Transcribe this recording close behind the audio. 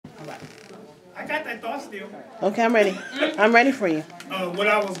I got that thought still. Okay, I'm ready. I'm ready for you. What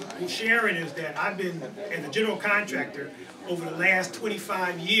I was sharing is that I've been, as a general contractor, over the last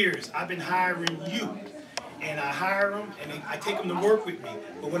 25 years, I've been hiring youth. And I hire them, and I take them to work with me.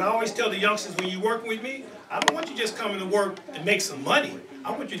 But what I always tell the youngsters, when you're working with me, I don't want you just coming to work to make some money.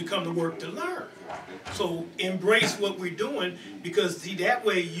 I want you to come to work to learn. So embrace what we're doing, because see, that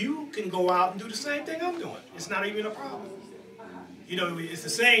way you can go out and do the same thing I'm doing. It's not even a problem. You know, it's the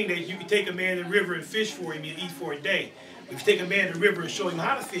saying that you can take a man to the river and fish for him and eat for a day. If you take a man to the river and show him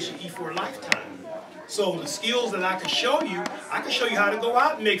how to fish and eat for a lifetime. So the skills that I can show you how to go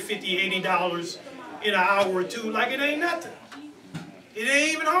out and make $50, $80 in an hour or two like it ain't nothing. It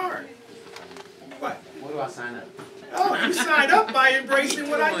ain't even hard. What? Where do I sign up? Oh, you sign up by embracing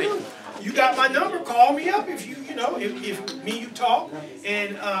what I do. You got my number. Call me up if you know, if me and you talk.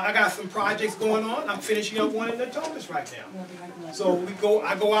 And I got some projects going on. I'm finishing up one in the Thomas right now. So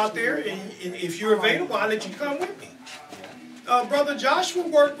I go out there, and if you're available, I'll let you come with me. Brother Joshua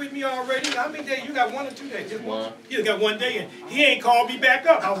worked with me already. How many days? You got 1 or 2 days? Just one. You got 1 day, and he ain't called me back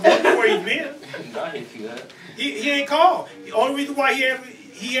up. I was looking where he's been. He ain't called. The only reason why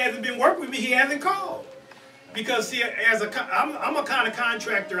he hasn't been working with me, he hasn't called. Because see, I'm a kind of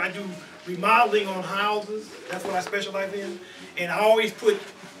contractor. I do remodeling on houses. That's what I specialize in. And I always put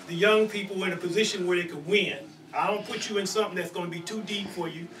the young people in a position where they could win. I don't put you in something that's going to be too deep for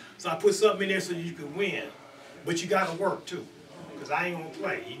you. So I put something in there so you can win. But you got to work too. Because I ain't going to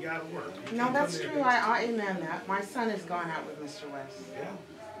play. You got to work. No, that's true. I amen that. My son has gone out with Mr. West. Yeah.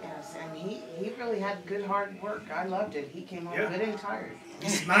 Yes, and he really had good hard work. I loved it. He came home good and tired.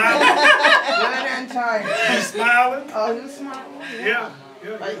 He's smiling. Good and tired. He's smiling. Oh, he was smiling. Yeah.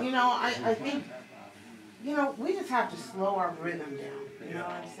 But, you know, I think, you know, we just have to slow our rhythm down. You know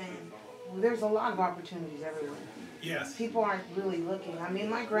what I'm saying? There's a lot of opportunities everywhere. Yes. People aren't really looking. I mean,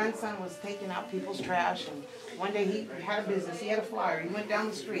 my grandson was taking out people's trash, and one day he had a business. He had a flyer. He went down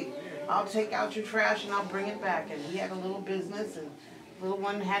the street. I'll take out your trash and I'll bring it back. And he had a little business, and little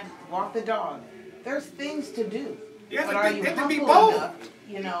one had to walk the dog. There's things to do. Yeah, but are you humble enough,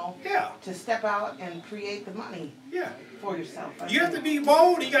 you know, to step out and create the money for yourself? You have to be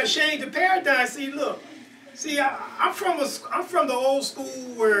bold. You got to change the paradigm. See, look. See, I'm from the old school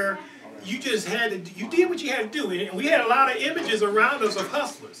where you just had to, you did what you had to do. And we had a lot of images around us of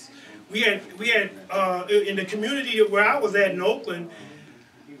hustlers. We had in the community where I was at in Oakland,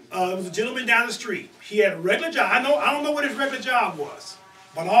 there was a gentleman down the street. He had a regular job. I don't know what his regular job was.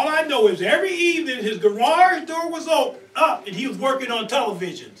 But all I know is every evening his garage door was up and he was working on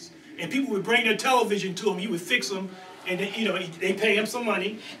televisions. And people would bring their television to him. He would fix them, and they pay him some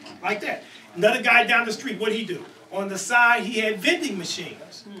money like that. Another guy down the street, what'd he do? On the side, he had vending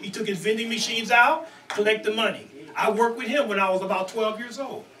machines. He took his vending machines out, collect the money. I worked with him when I was about 12 years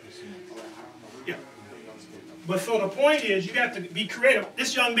old. Yeah. But so the point is, you got to be creative.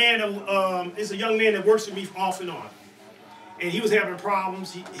 This young man is a young man that works with me off and on. And he was having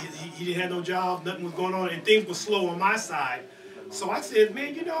problems. He didn't have no job. Nothing was going on. And things were slow on my side. So I said,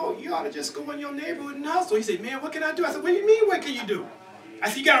 man, you know, you ought to just go in your neighborhood and hustle. He said, man, what can I do? I said, what do you mean, what can you do? I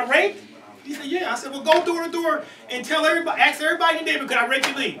said, you got to rake? He said, yeah. I said, well, go door to door and tell everybody, ask everybody in the neighborhood, can I rake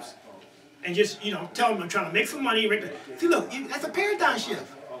your leaves? And just, you know, tell them I'm trying to make some money. See, look, that's a paradigm shift.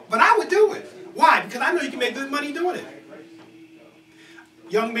 But I would do it. Why? Because I know you can make good money doing it.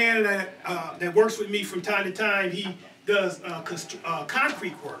 Young man that works with me from time to time, he does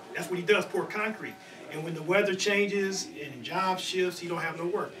concrete work. That's what he does, pour concrete. And when the weather changes and job shifts, he don't have no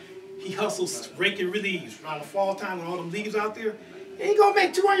work. He hustles raking leaves around the fall time when all them leaves out there. He ain't gonna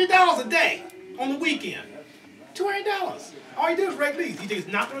make $200 a day on the weekend. $200. All he does is rake leaves. He just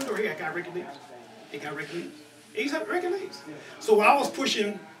knock on the door. Hey, I got raking leaves. He got raking leaves. He's raking leaves. So what I was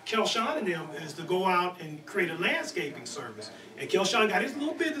pushing Kelshawn and them is to go out and create a landscaping service. And Kelshawn got his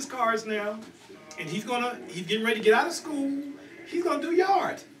little business cards now. And he's getting ready to get out of school. He's gonna do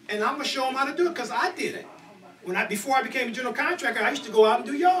yards. And I'm gonna show him how to do it because I did it. Before I became a general contractor, I used to go out and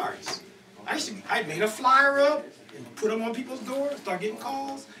do yards. I made a flyer up and put them on people's doors, start getting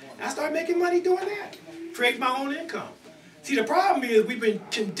calls. And I started making money doing that. Create my own income. See, the problem is we've been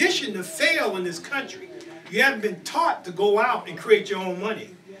conditioned to fail in this country. You haven't been taught to go out and create your own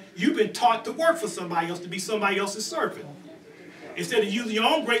money. You've been taught to work for somebody else, to be somebody else's servant. Instead of using your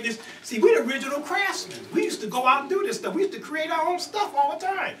own greatness. See, we're the original craftsmen. We used to go out and do this stuff. We used to create our own stuff all the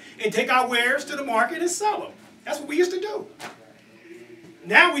time and take our wares to the market and sell them. That's what we used to do.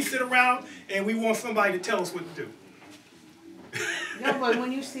 Now we sit around and we want somebody to tell us what to do. No, but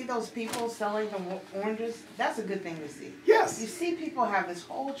when you see those people selling the oranges, that's a good thing to see. Yes. You see people have this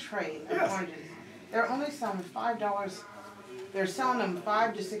whole tray of oranges. They're only selling $5 they're selling them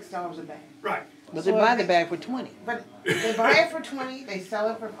 $5 to $6 a bag. Right. But they buy the bag for 20. But they buy it for 20, they sell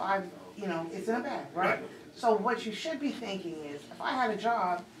it for 5, you know, it's in a bag, right? Right. So what you should be thinking is, if I had a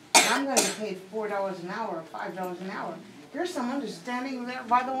job and I'm going to get paid $4 an hour or $5 an hour, here's someone just standing there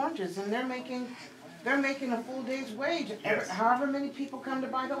by the lunches and they're making a full day's wage. Yes. However many people come to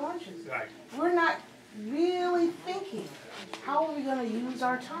buy the lunches. Right. We're not really thinking, how are we going to use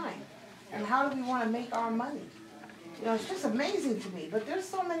our time? And how do we want to make our money? You know, it's just amazing to me. But there's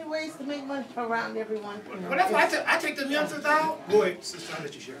so many ways to make money around everyone. You know, Well, that's why I take the youngsters out. Go ahead, sister, I'll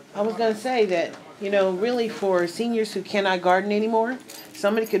let you share. I was going to say that, you know, really for seniors who cannot garden anymore,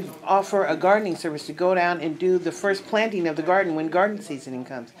 somebody could offer a gardening service to go down and do the first planting of the garden when garden seasoning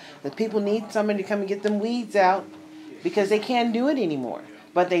comes. The people need somebody to come and get them weeds out because they can't do it anymore.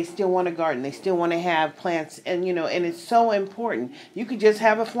 But they still want to garden. They still want to have plants. And, you know, and it's so important. You could just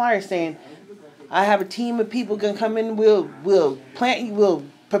have a flyer saying, I have a team of people going to come in, we'll plant you, we'll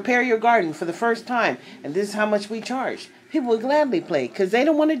prepare your garden for the first time, and this is how much we charge. People will gladly play because they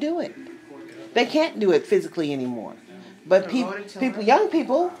don't want to do it. They can't do it physically anymore. But people, young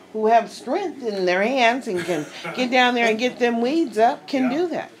people who have strength in their hands and can get down there and get them weeds up can do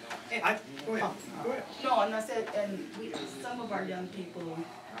that. Go ahead. Go ahead. No, and I said, and some of our young people,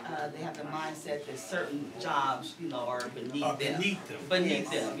 they have the mindset that certain jobs, you know, are beneath them.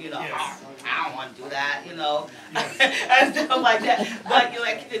 Beneath them, you know. Yes. I don't want to do that, you know, and stuff like that. But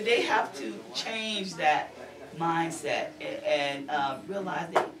like they have to change that mindset and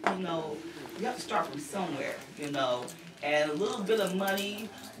realize that, you know, you have to start from somewhere, you know, and a little bit of money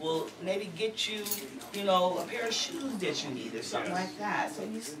will maybe get you, you know, a pair of shoes that you need or something like that. So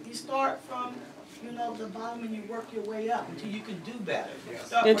you start from, you know, the bottom and you work your way up until you can do better.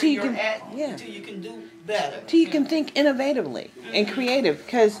 Start Until where you you're can- at yeah. until you can do better. Until you can think innovatively and creative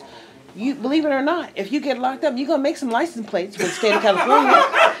because you believe it or not, if you get locked up, you're going to make some license plates for the state of California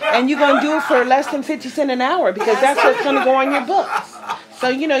and you're going to do it for less than 50 cents an hour because that's what's going to go on your books. So,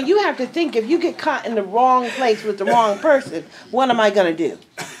 you know, you have to think if you get caught in the wrong place with the wrong person, what am I going to do?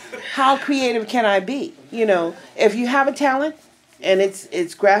 How creative can I be? You know, if you have a talent and it's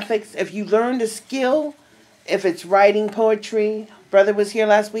graphics, if you learned a skill, if it's writing poetry, brother was here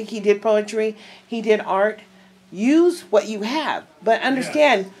last week, he did poetry, he did art, use what you have. But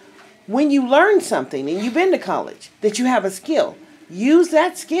understand, when you learn something and you've been to college, that you have a skill, use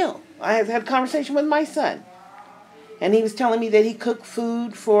that skill. I have had a conversation with my son. And he was telling me that he cooked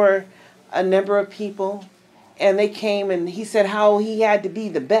food for a number of people. And they came and he said how he had to be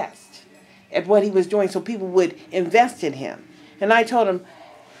the best at what he was doing so people would invest in him. And I told him,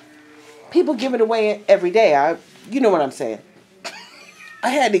 people give it away every day. You know what I'm saying. I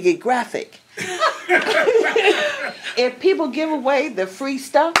had to get graphic. If people give away the free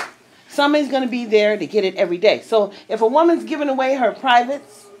stuff, somebody's going to be there to get it every day. So if a woman's giving away her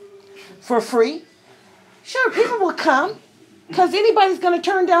privates for free, sure, people will come because anybody's going to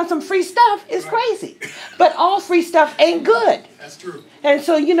turn down some free stuff is crazy. But all free stuff ain't good. That's true. And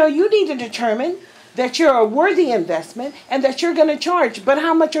so, you know, you need to determine that you're a worthy investment and that you're going to charge. But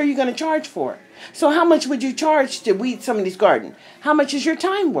how much are you going to charge for it? So how much would you charge to weed somebody's garden? How much is your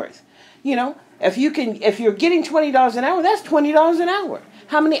time worth? You know, if you're getting $20 an hour, that's $20 an hour.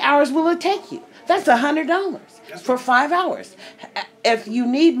 How many hours will it take you? That's $100 for 5 hours. If you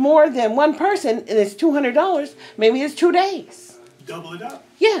need more than one person and it's $200, maybe it's 2 days. Double it up.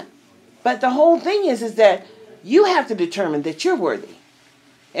 Yeah. But the whole thing is that you have to determine that you're worthy.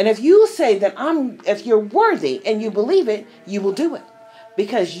 And if you say that if you're worthy and you believe it, you will do it.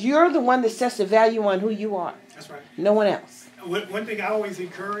 Because you're the one that sets the value on who you are. That's right. No one else. One thing I always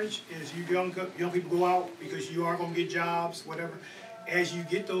encourage is you young people go out because you are going to get jobs, whatever. As you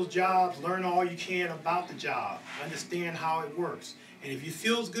get those jobs, learn all you can about the job. Understand how it works. And if it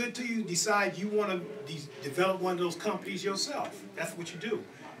feels good to you, decide you want to develop one of those companies yourself. That's what you do.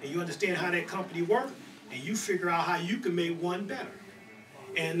 And you understand how that company works, and you figure out how you can make one better.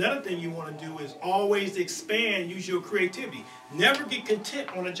 And another thing you want to do is always expand, use your creativity. Never get content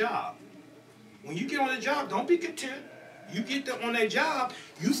on a job. When you get on a job, don't be content. You get on that job,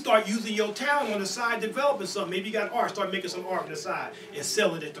 you start using your talent on the side, developing something. Maybe you got art, start making some art on the side and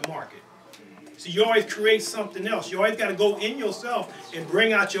sell it at the market. So you always create something else. You always got to go in yourself and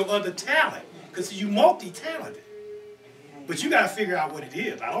bring out your other talent because you're multi-talented. But you got to figure out what it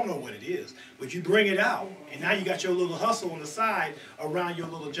is. I don't know what it is, but you bring it out. And now you got your little hustle on the side around your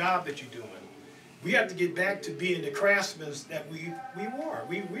little job that you're doing. We have to get back to being the craftsmen that we were.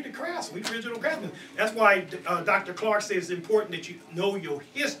 We're the craftsmen. We're original craftsmen. That's why Dr. Clark says it's important that you know your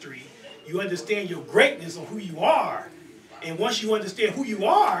history. You understand your greatness of who you are. And once you understand who you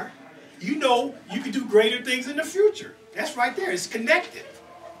are, you know you can do greater things in the future. That's right there. It's connected.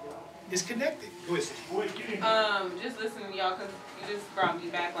 It's connected. Go ahead, sister. Just listening to y'all, because you just brought me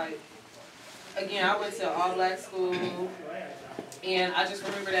back, like, again, I went to all black school, and I just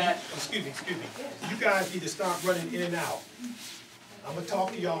remember that. Excuse me. You guys need to stop running in and out. I'm going to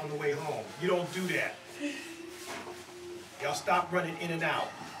talk to y'all on the way home. You don't do that. Y'all stop running in and out.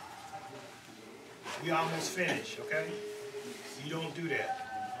 We almost finished, okay? You don't do that.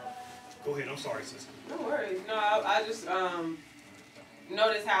 Go ahead. I'm sorry, sister. No worries. No, I just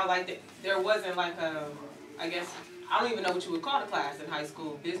noticed how, like, there wasn't, like, I guess, I don't even know what you would call the class in high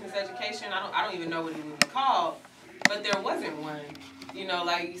school. Business education, I don't even know what it would be called. But there wasn't one. You know,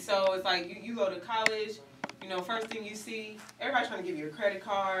 like, so it's like you go to college, you know, first thing you see, everybody's trying to give you a credit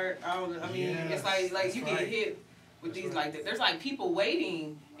card. It's like you get hit with these, like, there's like people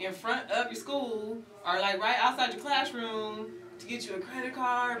waiting in front of your school or like right outside your classroom to get you a credit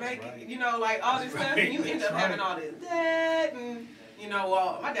card, you know, like all this stuff, and you end up having all this debt, and you know,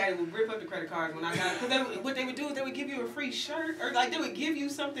 well, my daddy would rip up the credit cards when I got it, because what they would do is they would give you a free shirt, or like they would give you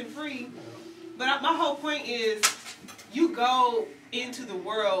something free. But my whole point is, you go into the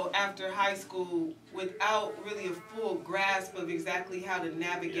world after high school without really a full grasp of exactly how to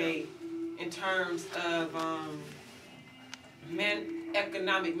navigate in terms of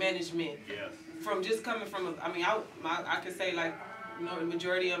economic management. Yes. From just coming from, I could say, like, you know, the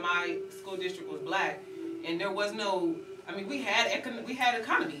majority of my school district was black, and there was no, we had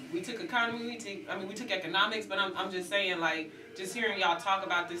economy. We took economy. We took economics. But I'm just saying, like, just hearing y'all talk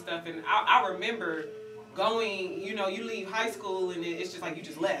about this stuff, and I remember going, you know, you leave high school and it's just like you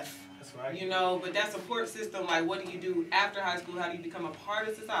just left. That's right. You know, but that support system, like, what do you do after high school? How do you become a part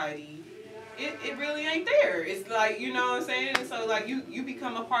of society? It really ain't there. It's like, you know what I'm saying? And so, like, you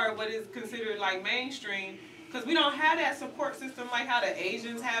become a part of what is considered, like, mainstream, because we don't have that support system like how the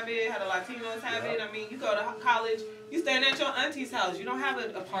Asians have it, how the Latinos have it. You go to college, you staying at your auntie's house. You don't have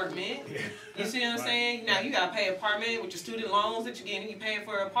an apartment. You see what I'm saying? Now, you got to pay an apartment with your student loans that you're getting. You're paying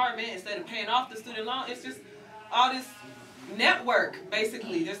for an apartment instead of paying off the student loan. It's just all this network,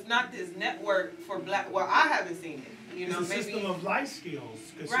 basically. There's not this network for black. Well, I haven't seen it. You know, it's a system of life skills.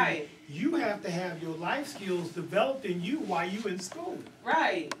 Right. See, you have to have your life skills developed in you while you in school.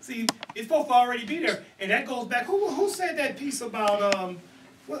 Right. See, it's supposed to already be there, and that goes back. Who said that piece about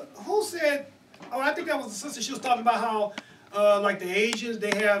who said? Oh, I think that was the sister. She was talking about how like the Asians,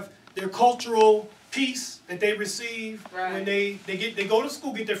 they have their cultural piece that they receive when they go to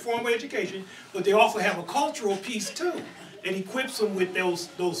school, get their formal education, but they also have a cultural piece too that equips them with those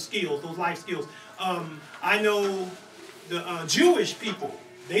skills, those life skills. I know the Jewish people,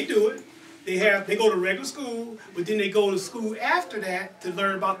 they do it. They go to regular school, but then they go to school after that to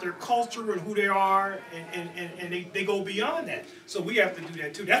learn about their culture and who they are, and they go beyond that. So we have to do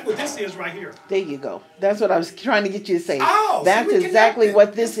that too. That's what this is right here. There you go. That's what I was trying to get you to say. Oh, that's exactly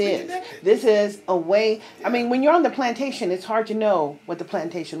what this is. Connected. This is a way, when you're on the plantation, it's hard to know what the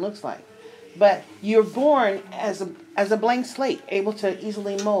plantation looks like. But you're born as a blank slate, able to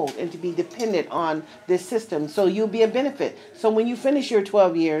easily mold and to be dependent on this system. So you'll be a benefit. So when you finish your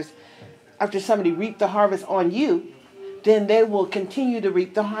 12 years, after somebody reaped the harvest on you, then they will continue to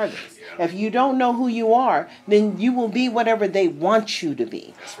reap the harvest. If you don't know who you are, then you will be whatever they want you to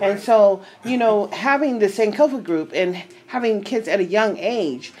be. And so, you know, having the Sankofa group and having kids at a young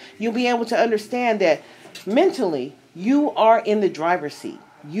age, you'll be able to understand that mentally you are in the driver's seat.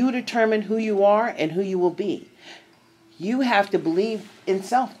 You determine who you are and who you will be. You have to believe in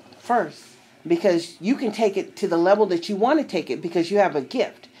self first, because you can take it to the level that you want to take it because you have a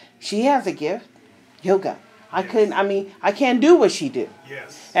gift. She has a gift, yoga. I can't do what she do.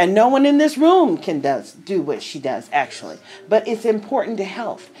 Yes. And no one in this room can do what she does, actually. But it's important to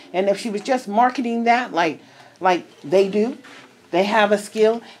health. And if she was just marketing that like they do, they have a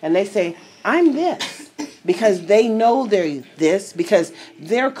skill and they say, I'm this. Because they know they're this, because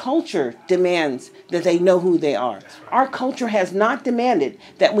their culture demands that they know who they are. Our culture has not demanded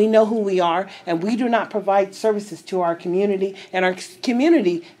that we know who we are, and we do not provide services to our community, and our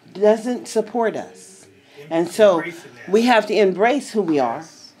community doesn't support us. And so we have to embrace who we are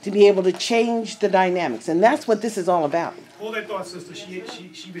to be able to change the dynamics, and that's what this is all about. Hold that thought, sister.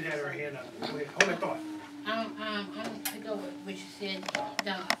 She been had her hand up. Go ahead. Hold that thought. To go with what you said.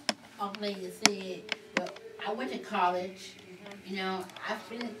 The old lady said, well, I went to college. You know, I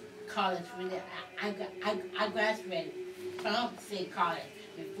finished college really. I graduated from State College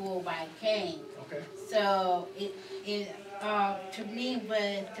before I came. Okay. So it to me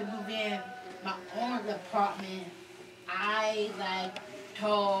was to move in my own apartment. I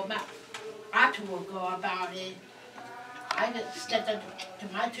told a girl about it. I just stepped up to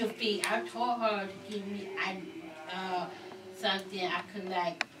my 2 feet. I told her to give me something I could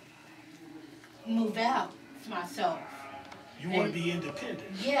like move out for myself. You want to be independent.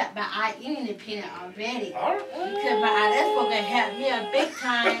 Yeah, but I am independent already. All right. Because my that's what gonna help me a big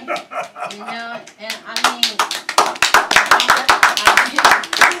time. You know, and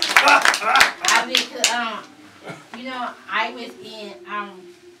you know, I was in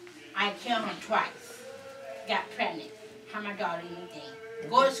I came home twice. Got pregnant. Had my daughter anything.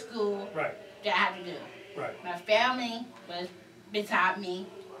 Go to school. Right. That I had to do. Right. My family was beside me,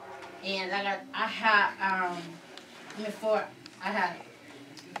 and I had before I had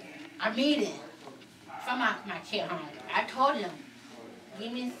a meeting from my kid home. I told him,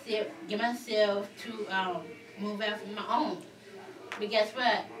 give myself to move out on my own. But guess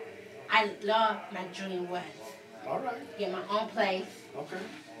what? I love my dream was. All right. Get my own place. Okay.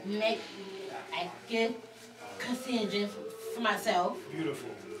 Make a good decision for myself.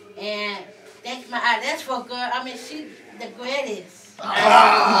 Beautiful. And that's for girl. I mean, she's the greatest.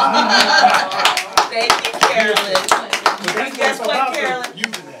 Thank you, Carolyn. But Guess what, about Carolyn? you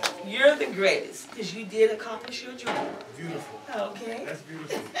for that. You're the greatest because you did accomplish your dream. Beautiful. Okay. That's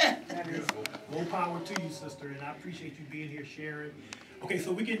beautiful. Beautiful. More power to you, sister, and I appreciate you being here sharing. Okay,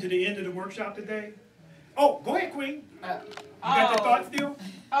 so we get to the end of the workshop today. Oh, go ahead, Queen. You got that thought still?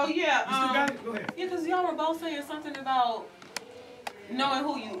 Oh, yeah. You still got it? Go ahead. Yeah, because y'all were both saying something about knowing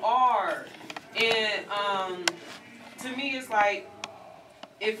who you are. And to me, it's like,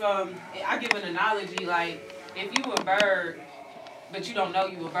 if I give an analogy, like, if you a bird, but you don't know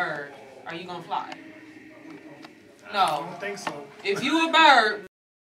you a bird, are you going to fly? No. I don't think so. If you a bird,